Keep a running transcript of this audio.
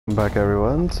Back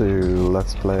everyone to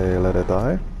Let's Play Let It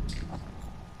Die.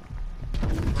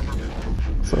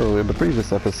 So in the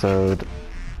previous episode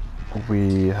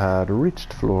we had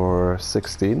reached floor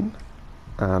 16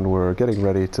 and we're getting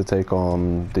ready to take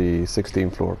on the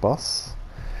 16th floor boss.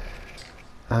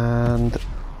 And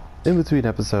in between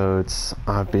episodes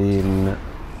I've been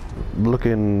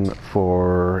looking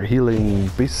for healing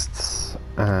beasts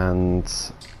and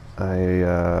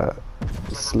a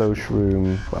slow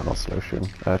shroom, well not slow shroom,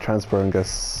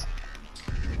 transparungus.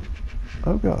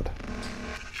 Oh god.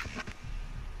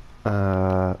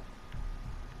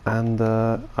 And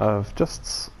I've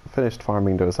just finished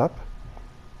farming those up.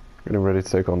 Getting ready to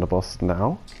take on the boss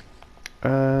now.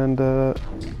 And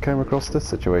came across this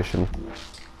situation.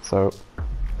 So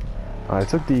I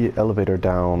took the elevator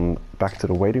down back to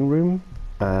the waiting room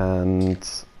and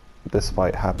this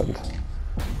fight happened.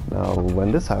 Now,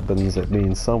 when this happens, it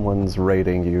means someone's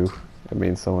raiding you. It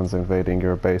means someone's invading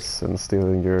your base and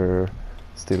stealing your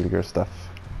stuff.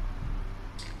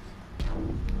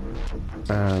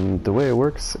 And the way it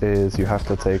works is you have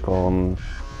to take on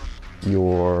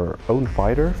your own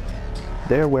fighter.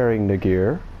 They're wearing the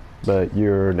gear, but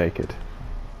you're naked.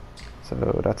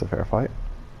 So that's a fair fight.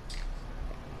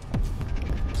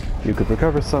 You could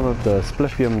recover some of the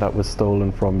spliffium that was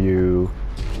stolen from you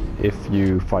if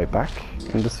you fight back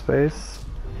in this phase,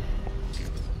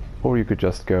 or you could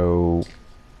just go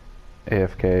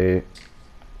AFK,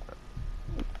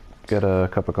 get a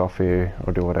cup of coffee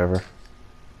or do whatever.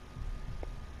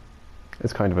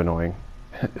 It's kind of annoying.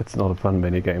 It's not a fun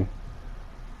minigame.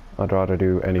 I'd rather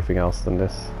do anything else than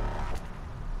this,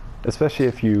 especially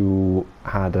if you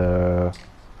had a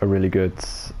really good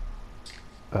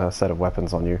set of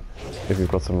weapons on you, if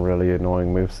you've got some really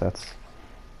annoying movesets.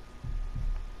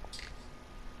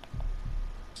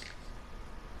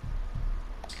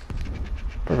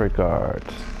 Perfect guard.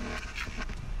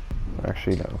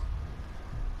 Actually, no.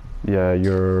 Yeah,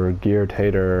 your geared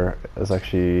hater is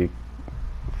actually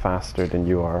faster than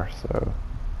you are, so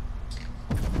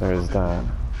there's that.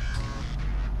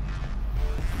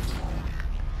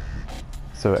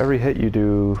 So every hit you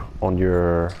do on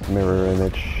your mirror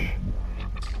image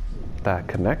that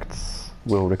connects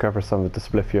will recover some of the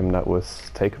spliffium that was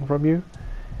taken from you.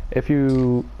 If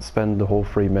you spend the whole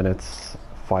 3 minutes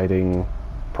fighting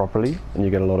properly and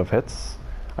you get a lot of hits,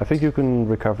 I think you can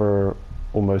recover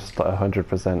almost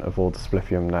 100% of all the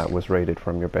spliffium that was raided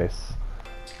from your base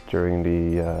during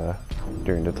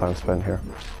the time spent here.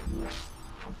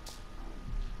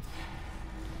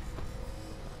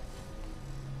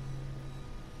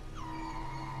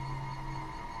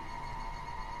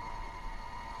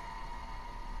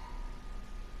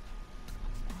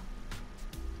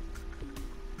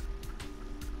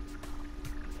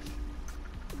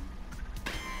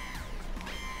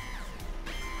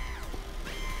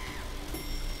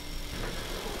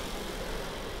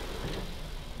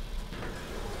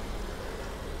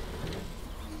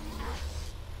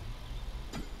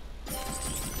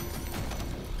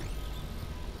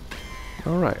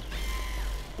 Alright,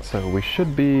 so we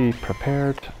should be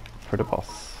prepared for the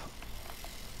boss.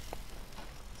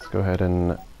 Let's go ahead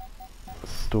and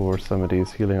store some of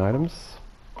these healing items.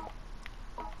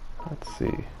 Let's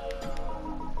see.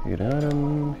 Healing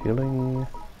item, healing,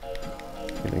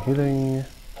 healing,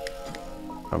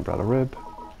 umbrella rib.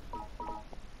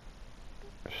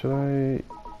 Should I?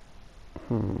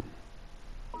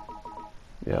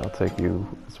 Yeah, I'll take you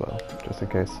as well, just in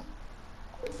case.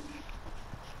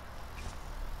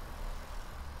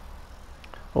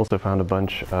 Also found a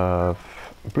bunch of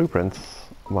blueprints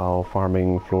while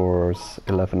farming floors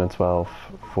 11 and 12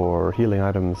 for healing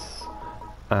items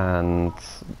and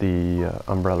the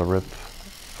umbrella rib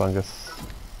fungus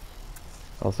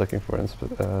I was looking for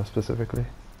specifically.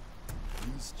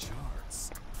 These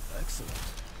charts. Excellent.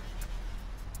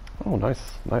 Oh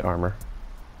nice, knight armor.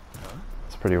 Huh?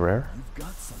 It's pretty rare. You've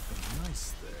got something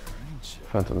nice there, ain't you?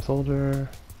 Phantom soldier.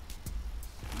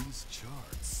 These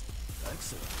charts.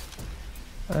 Excellent.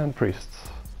 And priests.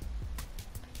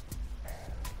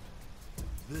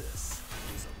 This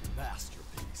is a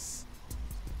masterpiece.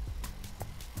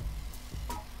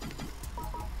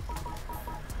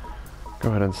 Go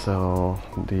ahead and sell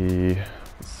the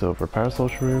silver parasol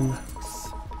shroom.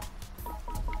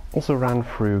 Also ran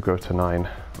through Go to 9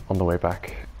 on the way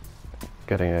back,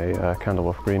 getting a candle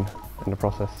wolf green in the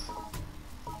process.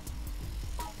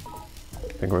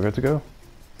 Think we're good to go.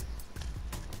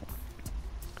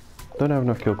 Don't have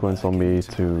enough kill coins on me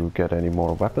to get any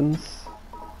more weapons.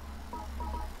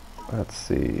 Let's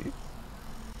see.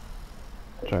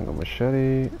 Jungle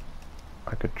machete.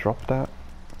 I could drop that.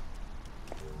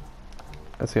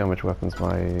 Let's see how much weapons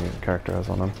my character has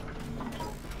on him.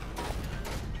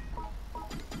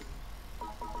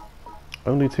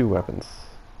 Only 2 weapons.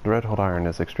 The red hot iron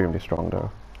is extremely strong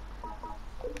though.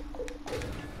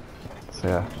 So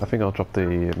yeah, I think I'll drop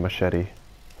the machete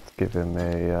to give him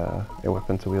a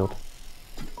weapon to wield.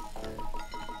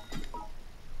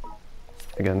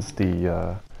 Against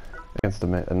the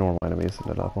normal enemies in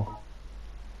the level.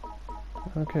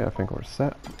 Okay, I think we're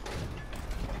set.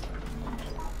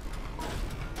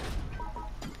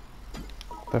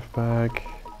 Death bag.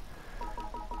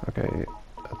 Okay,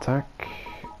 attack.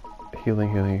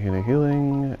 Healing, healing, healing,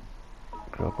 healing.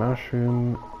 Grilled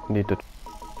mushroom. Need to.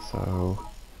 So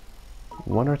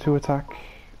 1 or 2 attack.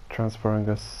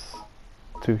 Transparungus.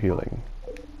 2 healing.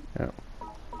 Yeah.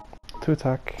 2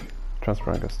 attack.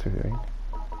 Transparungus, 2 healing.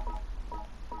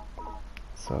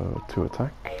 So 2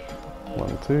 attack.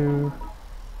 1, 2.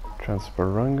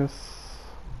 Transparungus.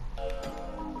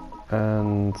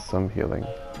 And some healing.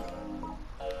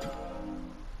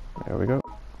 There we go.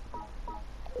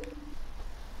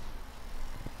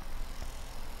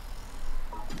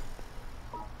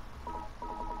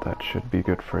 That should be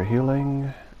good for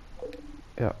healing.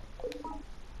 Yeah.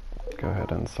 Go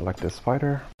ahead and select this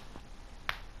fighter.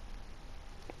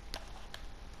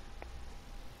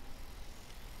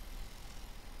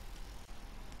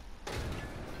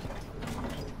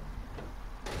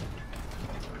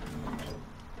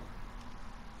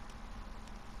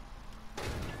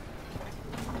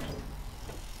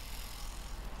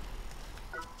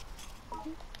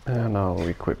 And I'll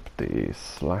equip the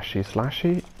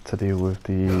slashy to deal with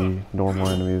the normal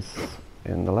enemies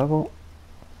in the level.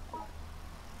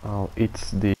 I'll eat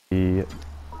the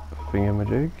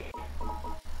thingamajig,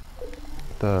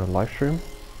 the livestream,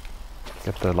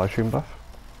 get the livestream buff,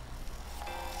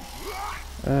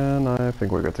 and I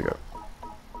think we're good to go.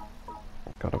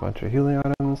 Got a bunch of healing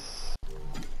items,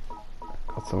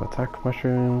 got some attack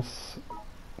mushrooms,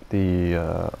 the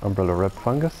umbrella red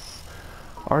fungus,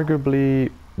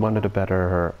 arguably one of the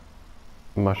better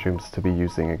mushrooms to be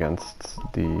using against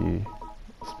the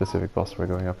specific boss we're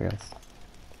going up against.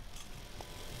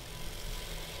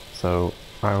 So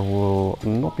I will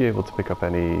not be able to pick up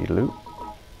any loot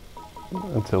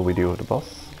until we deal with the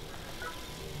boss.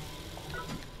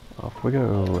 Off we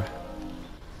go.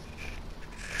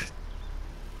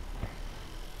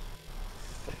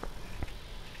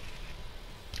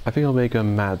 I think I'll make a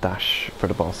mad dash for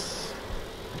the boss,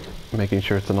 making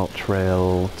sure to not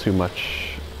trail too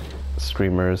much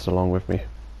screamers along with me.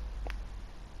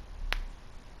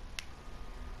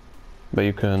 But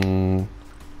you can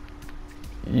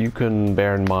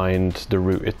bear in mind the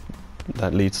route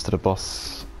that leads to the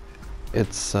boss.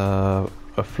 It's a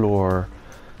floor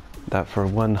that for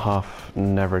one half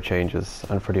never changes,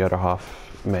 and for the other half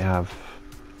may have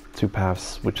 2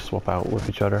 paths which swap out with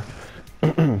each other.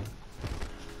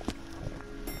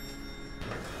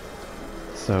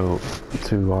 So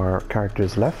to our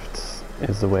character's left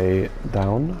is the way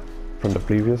down from the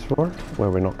previous floor, where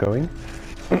we're not going.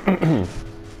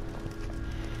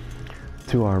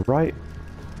 To our right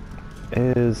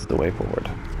is the way forward.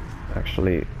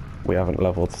 Actually, we haven't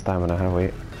leveled stamina, have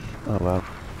we? Oh well.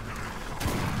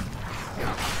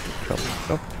 Jump,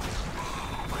 jump.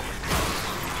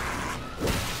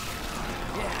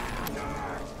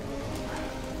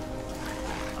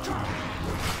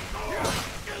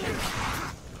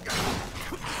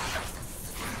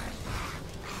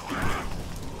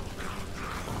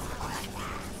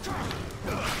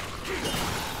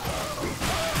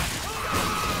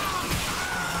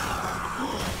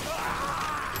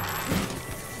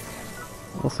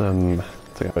 Awesome.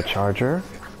 Take up a charger,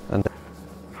 and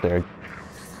there,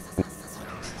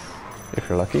 if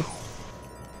you're lucky.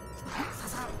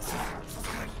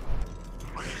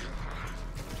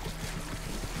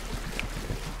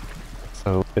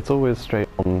 So it's always straight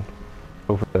on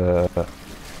over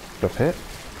the pit,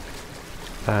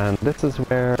 and this is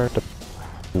where the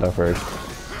endeavor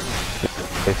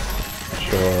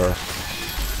sure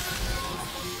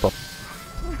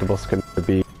the boss can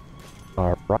be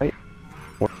our right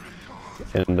or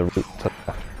in the route to the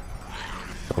left.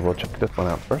 So we'll check this one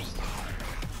out first.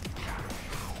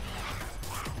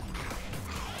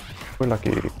 We're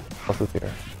lucky, boss is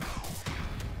here.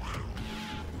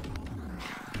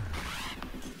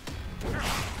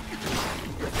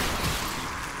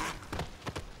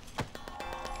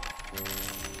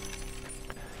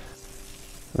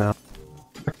 Now,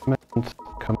 I recommend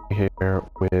coming here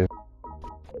with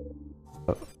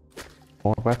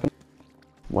more weapon,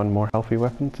 one more healthy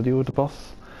weapon to deal with the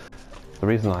boss. The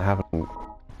reason I haven't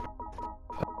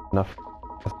enough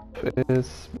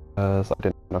is because I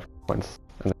didn't have enough points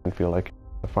and I didn't feel like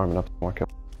farming up more kills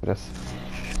for this.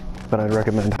 But I'd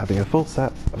recommend having a full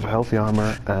set of healthy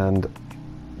armor and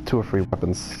 2 or 3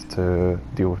 weapons to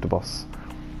deal with the boss.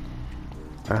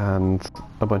 And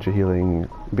a bunch of healing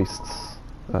beasts,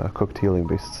 cooked healing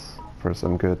beasts for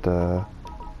some good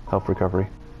health recovery.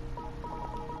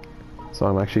 So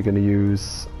I'm actually going to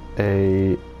use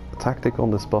a tactic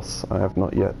on this boss I have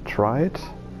not yet tried.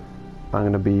 I'm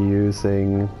going to be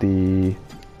using the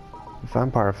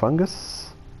vampire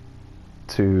fungus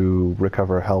to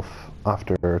recover health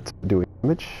after doing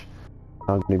damage.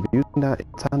 I'm going to be using that in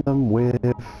tandem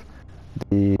with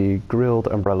the grilled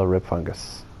umbrella rib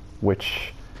fungus,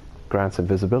 which grants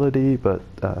invisibility but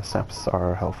saps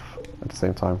our health at the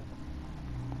same time.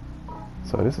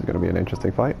 So this is going to be an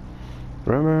interesting fight.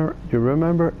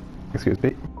 Remember, excuse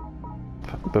me,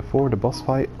 before the boss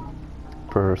fight,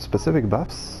 for specific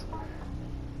buffs,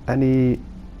 any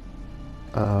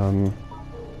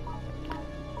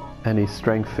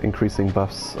strength increasing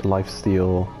buffs,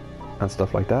 lifesteal and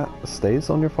stuff like that stays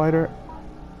on your fighter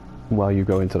while you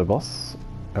go into the boss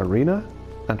arena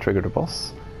and trigger the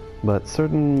boss, but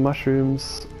certain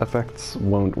mushrooms effects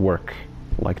won't work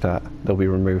like that. They'll be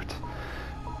removed.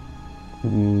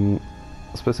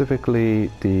 Specifically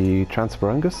the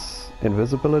transparungus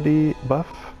invisibility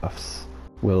buffs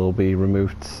will be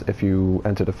removed if you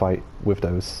enter the fight with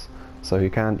those. So you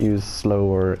can't use slow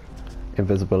or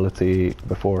invisibility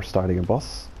before starting a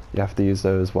boss. You have to use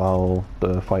those while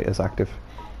the fight is active.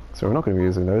 So we're not going to be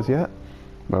using those yet,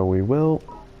 but we will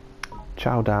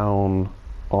chow down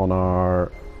on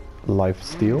our life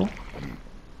steal.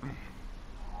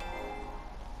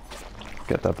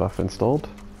 Get that buff installed.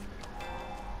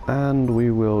 And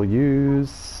we will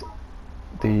use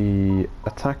the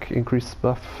attack increase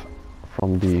buff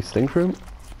from the sting room,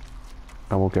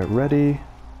 and we'll get ready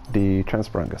the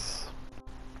transparungus.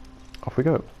 Off we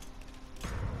go.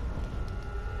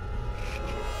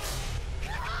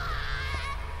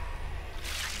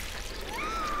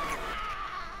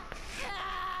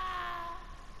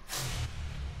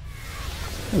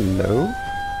 Hello.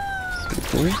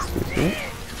 Excuse me.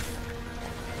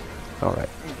 Alright.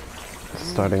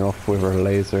 Starting off with our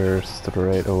lasers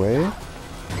straight away.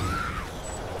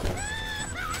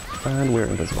 And we're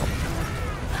invisible.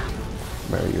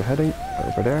 Where are you heading?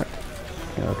 Over there.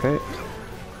 Okay.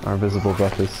 Our visible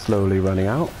buff is slowly running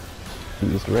out.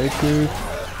 Use the rage move.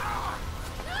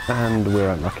 And we're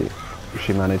unlucky.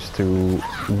 She managed to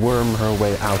worm her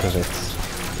way out of it.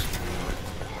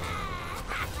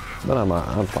 But I'm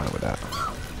fine with that.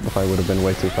 The fight would have been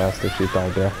way too fast if she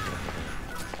died there.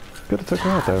 Could have took her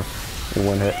out though, in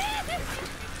one hit.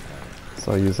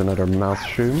 So I'll use another mouse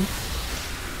shroom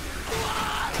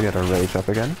to get our rage up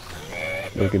again.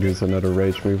 We could use another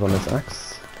rage move on this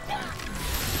axe.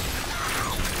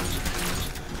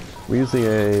 We're using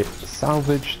a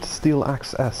salvaged steel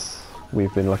axe S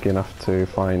we've been lucky enough to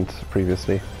find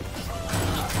previously.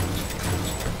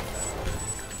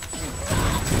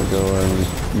 We'll go and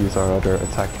use our other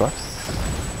attack buffs.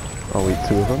 I'll eat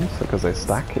 2 of them because they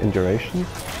stack in duration.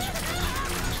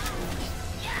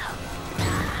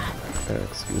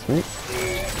 Excuse me.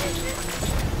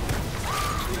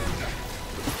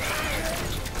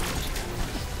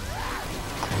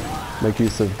 Make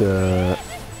use of the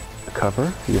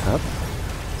cover you have,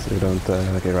 so you don't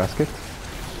get your ass kicked.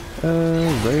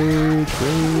 Rage.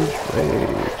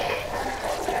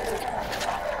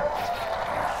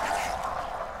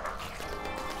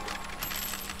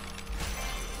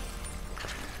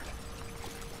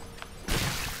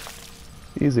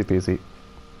 Easy peasy.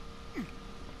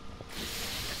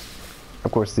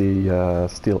 Of course, the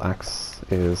steel axe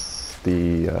is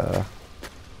the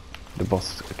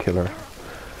boss killer.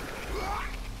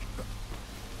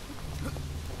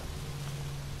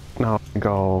 Now I think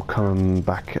I'll come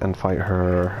back and fight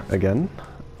her again,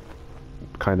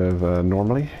 kind of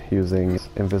normally, using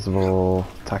invisible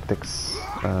tactics,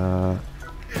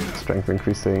 strength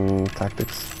increasing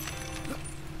tactics.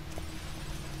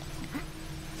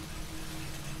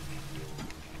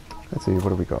 Let's see, what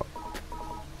do we got?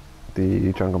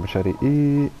 The jungle machete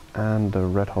E and the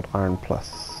red hot iron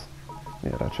plus.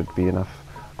 Yeah, that should be enough.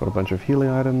 Got a bunch of healing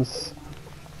items.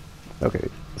 Okay,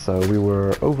 so we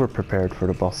were over prepared for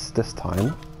the boss this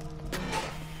time.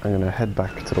 I'm gonna head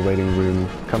back to the waiting room,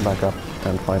 come back up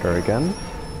and fight her again.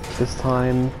 This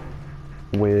time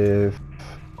with,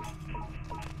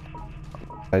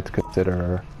 I'd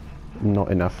consider, not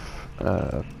enough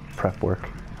prep work.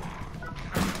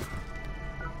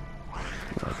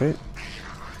 Okay.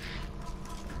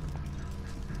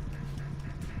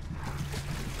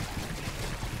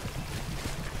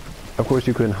 Of course,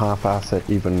 you can half-ass it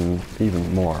even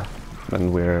more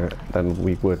than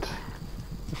we would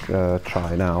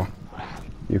try now.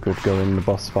 You could go in the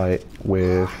boss fight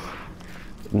with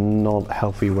not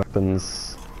healthy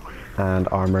weapons and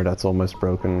armor that's almost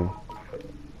broken.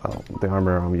 Well, the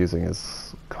armor I'm using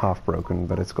is half broken,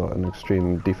 but it's got an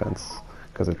extreme defense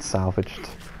because it's salvaged.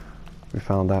 We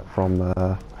found that from,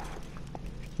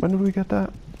 when did we get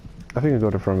that? I think we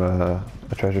got it from a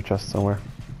treasure chest somewhere.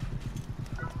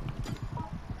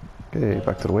 Okay,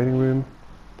 back to the waiting room.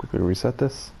 Quickly reset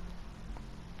this.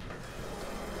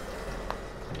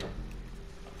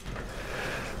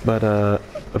 But a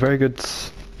very good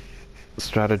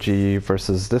strategy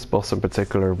versus this boss in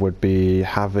particular would be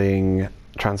having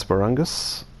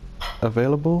transparungus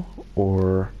available,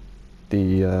 or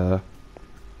the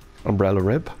umbrella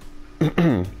rib,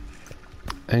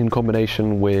 in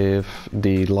combination with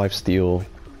the lifesteal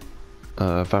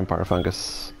vampire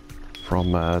fungus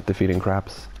from defeating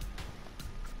crabs.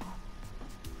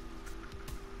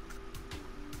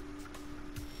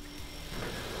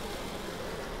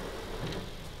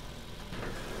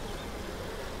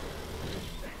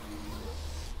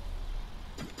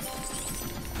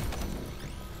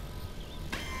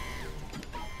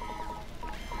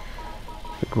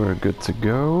 We're good to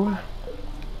go.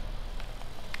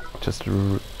 Just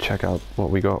to check out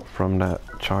what we got from that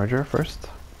charger first.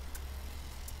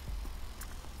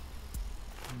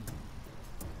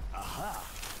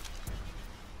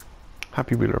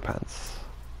 Happy Wheeler pants.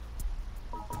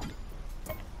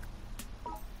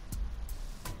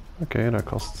 Okay, that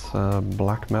costs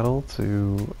black metal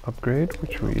to upgrade,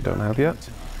 which we don't have yet.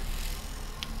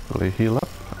 Fully heal up,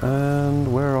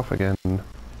 and we're off again.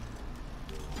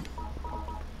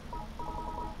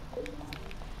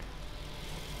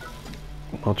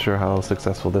 Not sure how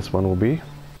successful this one will be.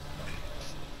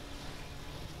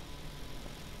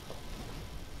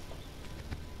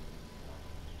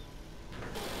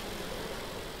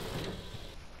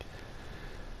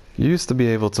 You used to be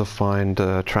able to find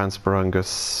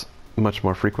transparungus much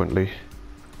more frequently,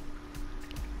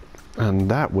 and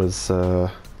that was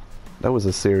a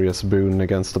serious boon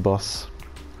against the boss.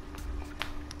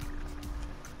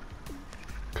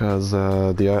 Because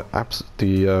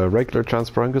the regular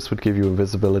transparungus would give you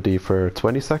invisibility for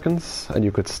 20 seconds, and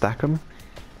you could stack them.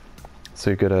 So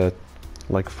you get a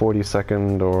like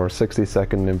 40-second or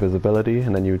 60-second invisibility,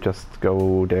 and then you just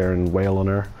go there and wail on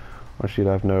her, or she'd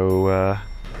have no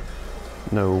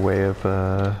way of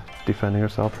defending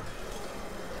herself.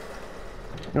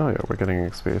 Oh yeah, we're getting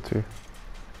XP too.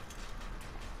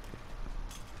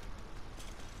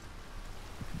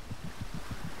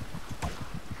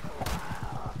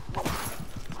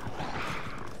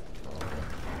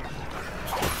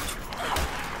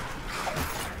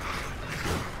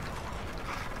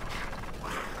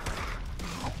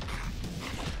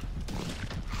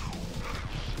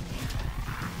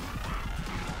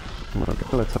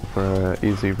 Okay, let's hope for an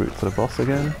easy route to the boss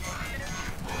again.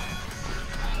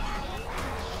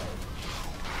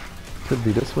 Could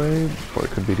be this way, or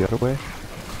it could be the other way.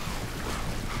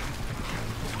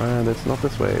 And it's not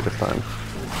this way this time.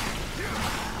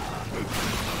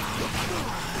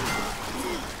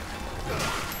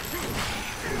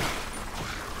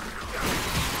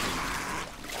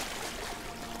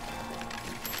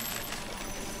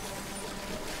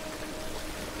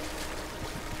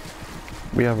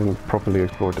 We haven't properly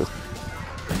explored this.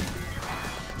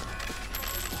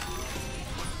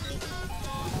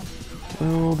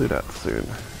 We'll do that soon.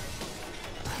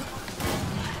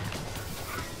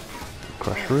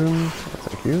 Crush room,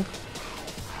 thank you.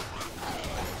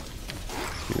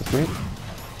 Excuse me.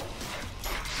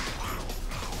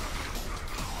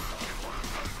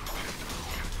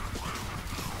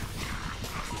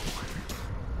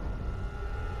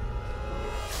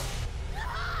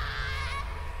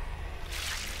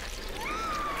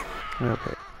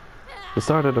 Okay. The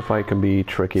start of the fight can be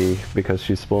tricky because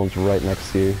she spawns right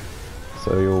next to you,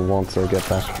 so you'll want to get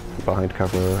back behind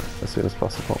cover as soon as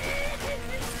possible.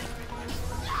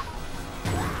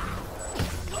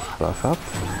 Buff up.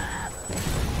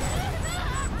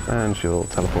 And she'll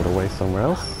teleport away somewhere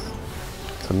else.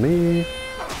 To me.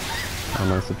 How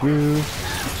nice of you.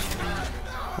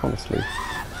 Honestly.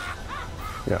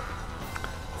 Yeah.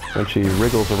 When she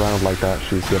wriggles around like that,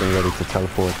 she's getting ready to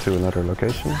teleport to another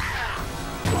location.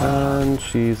 And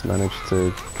she's managed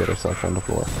to get herself on the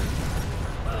floor.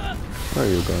 Where are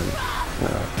you going?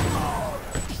 No.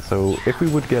 So if we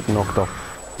would get knocked off,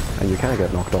 and you can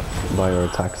get knocked off by her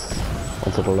attacks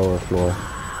onto the lower floor,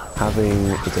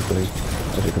 having, particularly,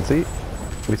 as you can see,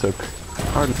 we took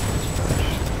hard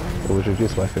damage. It was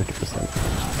reduced by 50%.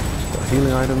 So a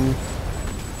healing item.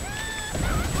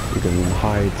 You can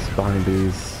hide behind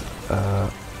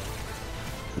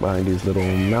these little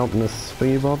mountainous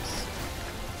thingy bobs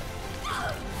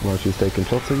while she's taking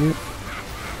shots at you.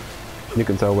 You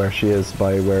can tell where she is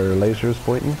by where her laser is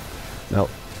pointing. Now,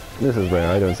 this is rare,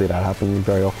 I don't see that happen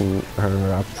very often,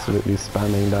 her absolutely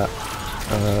spamming that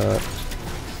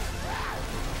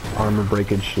armor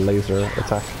breakage laser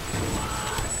attack.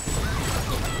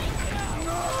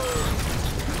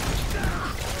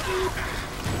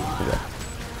 Yeah.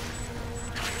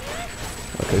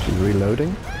 Okay, she's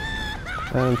reloading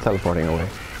and teleporting away.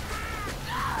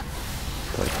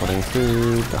 Teleporting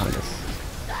to behind us.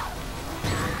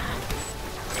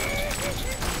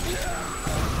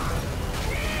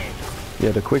 Yeah,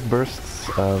 the quick bursts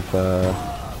of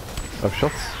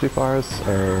shots she fires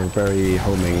are very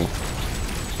homing.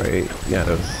 Very, yeah,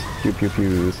 those pew pew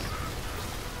pews.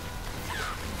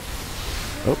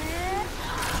 Oh.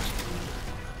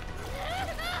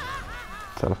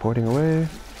 Teleporting away.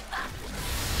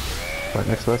 Right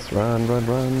next to us. Run, run,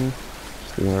 run.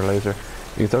 Just doing her laser.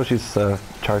 You can tell she's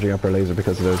charging up her laser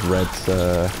because of those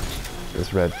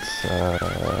red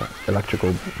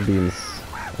electrical beams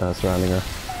surrounding her.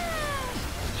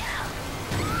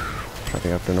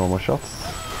 Charging up the normal shots.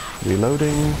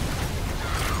 Reloading.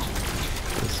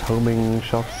 Just homing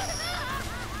shots.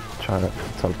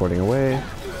 Teleporting away.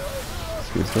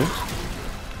 Excuse me.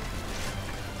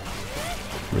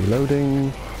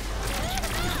 Reloading.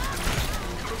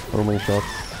 Homing shots.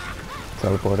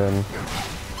 Teleport in.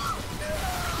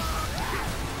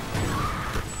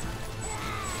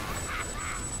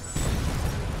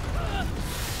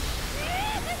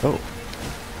 Oh.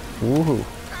 Woohoo.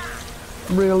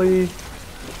 Really?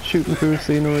 Shooting through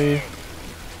scenery?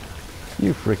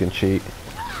 You freaking cheat.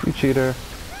 You cheater.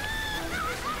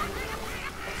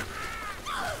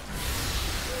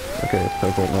 Okay,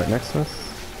 teleport right next to us.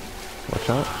 Watch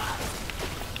out.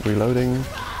 Reloading.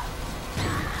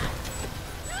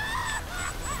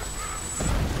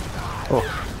 Oh.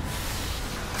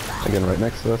 Again right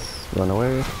next to us. Run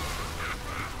away.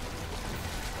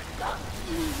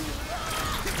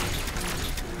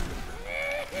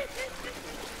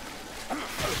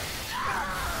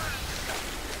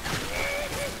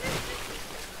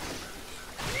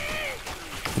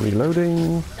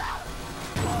 Reloading.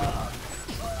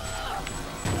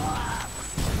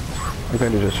 I'm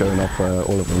kind of just showing off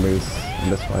all of the moves in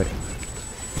this fight.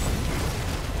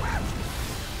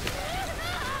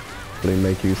 Really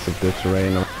make use of the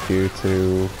terrain up here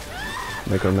to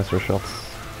make her miss her shots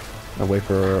and wait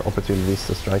for her opportunities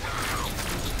to strike.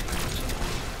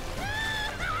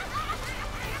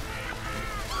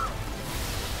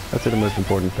 I'd say the most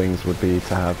important things would be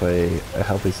to have a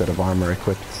healthy set of armor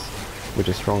equipped, which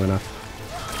is strong enough,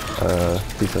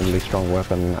 decently strong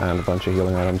weapon and a bunch of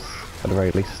healing items at the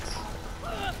very least.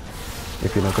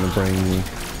 If you're not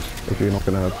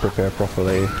going to prepare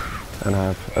properly and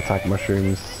have attack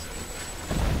mushrooms,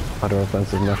 other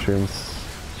offensive mushrooms,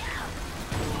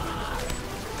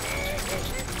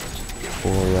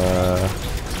 or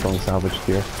strong salvage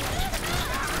gear,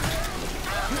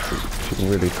 she can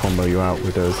really combo you out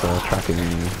with those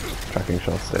tracking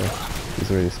shots there. He's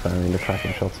really spamming the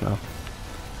tracking shots now.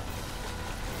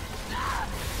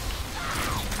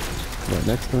 Right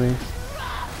next to me.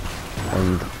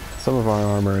 And some of our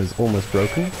armor is almost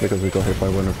broken because we got hit by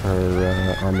one of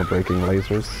her armor breaking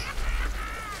lasers.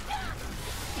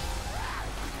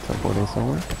 Teleporting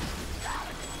somewhere.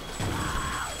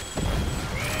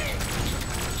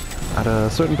 At a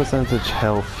certain percentage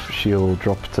health, she'll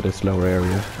drop to this lower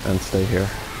area and stay here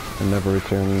and never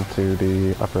return to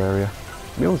the upper area.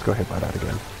 We almost got hit by that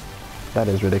again. That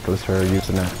is ridiculous, her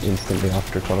using that instantly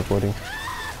after teleporting.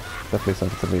 Definitely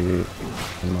something to be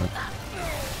in mind.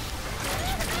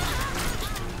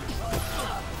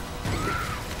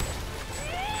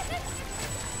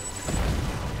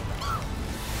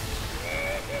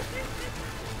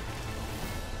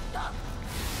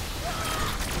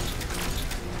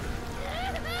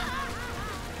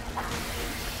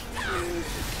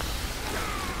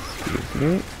 Excuse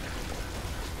me.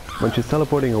 When she's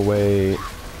teleporting away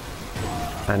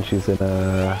and she's in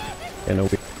a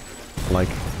like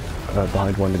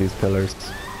behind one of these pillars.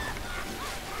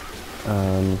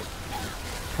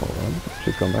 Hold on,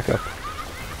 she's gone back up.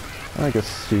 I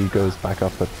guess she goes back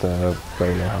up at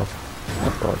very low health.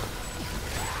 That's odd,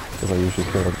 because I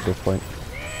usually kill at this point.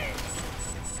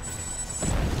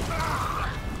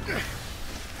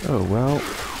 Oh well.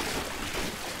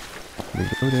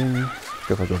 Reloading.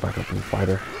 Guess I'll go back up and fight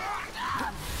her.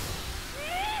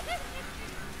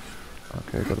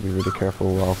 Okay, gotta be really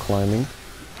careful while climbing.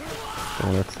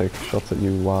 Don't want to take shots at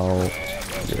you while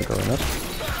you're going up.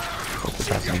 What's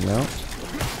attacking now?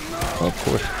 Of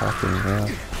course, attacking, yeah.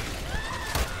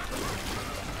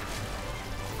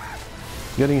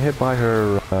 Getting hit by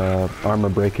her armor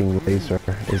breaking laser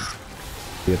is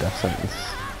be a death sentence.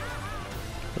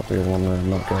 But we want to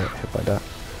not get hit by that.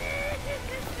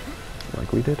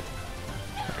 Like we did.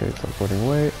 Okay, teleporting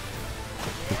away.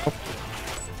 Okay,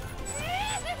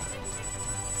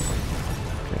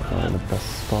 not in the best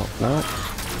spot now.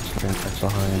 Getting back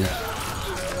behind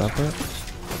cover.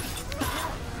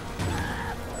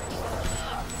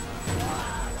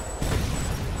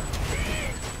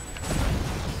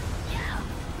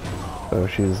 So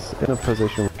she's in a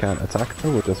position we can't attack her,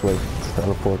 we'll just wait to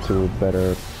teleport to a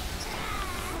better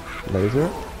laser.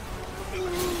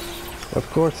 Of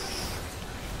course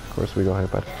we go hit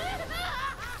by.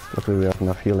 Luckily we have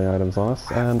enough healing items on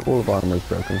us, and all of our armor is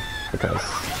broken, because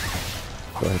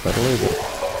go hit by the laser.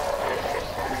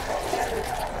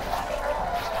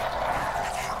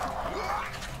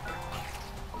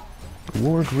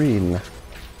 More green.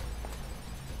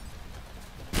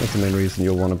 That's the main reason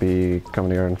you'll want to be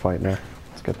coming here and fighting her.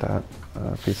 Let's get that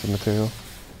piece of material.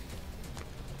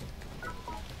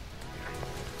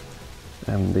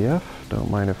 MDF, don't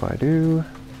mind if I do.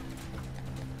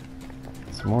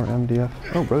 Some more MDF.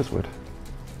 Oh, rosewood.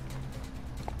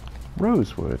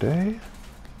 Rosewood, eh?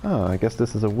 Ah, I guess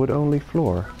this is a wood-only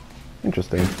floor.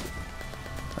 Interesting.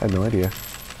 I had no idea.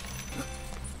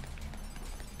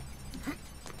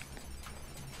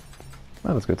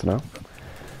 Well, that's good to know.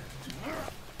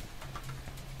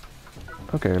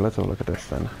 Okay, let's have a look at this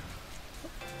then.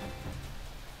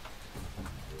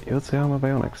 Yotsuyama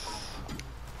Bionics.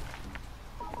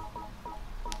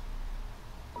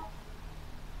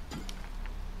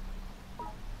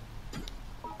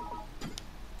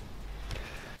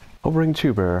 Hovering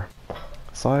tuber.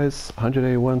 Size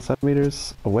 181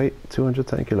 centimeters, weight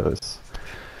 210 kilos.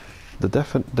 The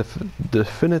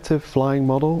definitive flying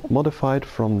model, modified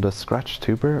from the scratch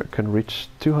tuber, can reach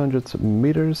 200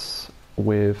 meters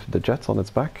with the jets on its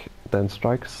back, then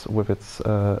strikes with its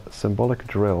symbolic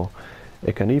drill.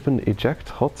 It can even eject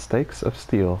hot stakes of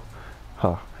steel.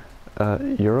 Huh.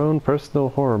 Your own personal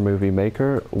horror movie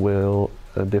maker will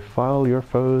defile your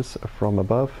foes from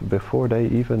above before they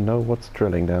even know what's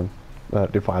drilling them.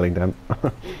 Defiling them.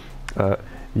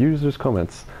 Users'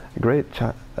 comments. Great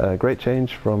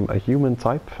change from a human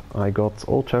type. I got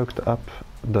all choked up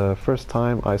the first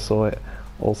time I saw it.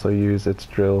 Also use its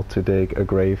drill to dig a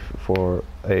grave for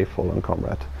a fallen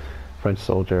comrade. French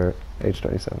soldier, age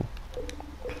 27.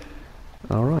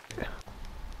 Alright.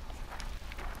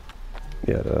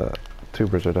 Yeah, the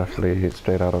tubers are definitely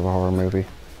straight out of a horror movie.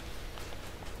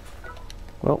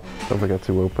 Well, don't forget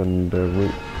to open the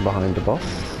route behind the boss.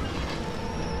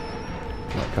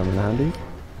 Might come in handy.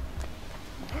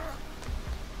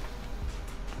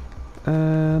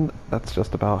 And that's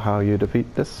just about how you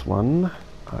defeat this one,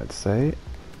 I'd say.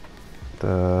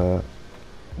 The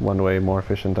one way more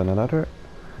efficient than another.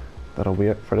 That'll be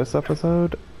it for this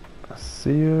episode.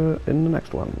 See you in the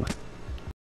next one.